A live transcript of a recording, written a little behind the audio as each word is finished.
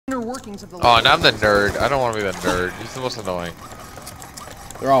workings of the Oh, and I'm the nerd. I don't want to be the nerd. He's the most annoying.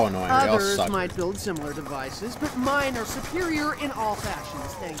 They're all annoying. They all Others suck. might build similar devices, but mine are superior in all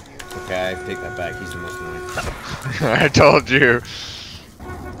fashions. Thank you. Okay, I take that back. He's the most annoying. I told you.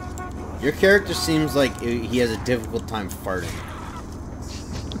 Your character seems like he has a difficult time farting.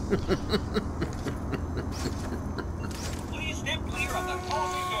 Please step clear of the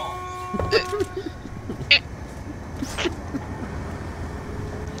closing doors.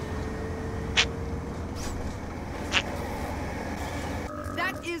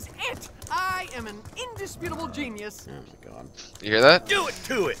 That is it! I am an indisputable genius. Oh my god. You hear that? Do it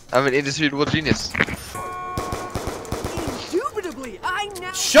to it. I'm an indisputable genius. Indubitably, I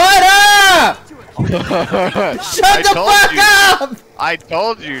now. Shut up! Shut the fuck up! I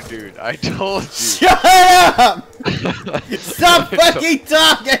told you, dude. I told you. Shut up! Stop fucking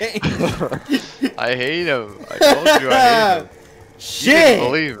talking! I hate him. I told you I hate him. Shit! You didn't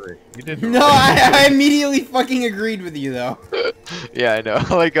believe me. You didn't. No, I immediately fucking agreed with you though. Yeah, I know.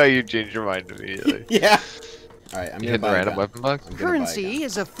 I like how you changed your mind immediately. Yeah. Alright, I'm You gonna hit the buy a random gun. weapon box? I'm gonna buy a Currency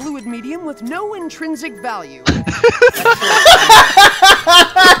is a fluid medium with no intrinsic value.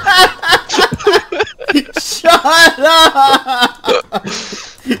 Shut up!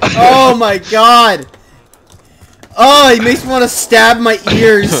 Oh my god! Oh, he makes me want to stab my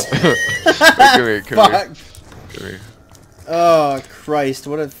ears. Come here, come Fuck. here. Come here. Oh Christ!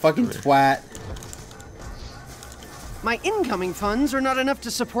 What a fucking twat. My incoming funds are not enough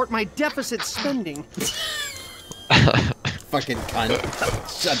to support my deficit spending. Fucking cunt.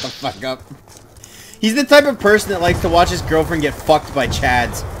 Shut the fuck up. He's the type of person that likes to watch his girlfriend get fucked by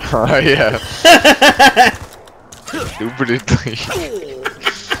Chads. Oh, yeah. Stupidly.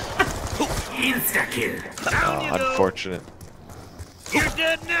 Insta-kill. Oh, unfortunate. You're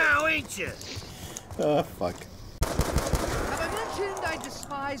dead now, ain't you? Oh, fuck. Have I mentioned I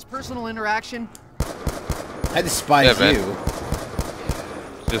despise personal interaction? I despise Yeah, man. you.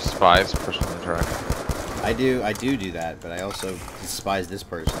 Despise personal interaction. I do that, but I also despise this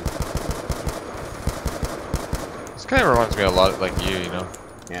person. This kind of reminds me a lot like you know?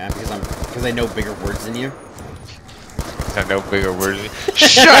 Yeah, because I know bigger words than you. I know bigger words.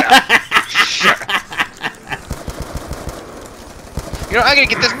 Shut up! Shut up! You know, I gotta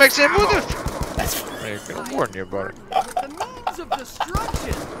get this Mexican movie. That's I'm gonna warn you about it. The means of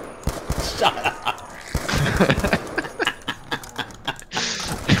destruction. Shut up.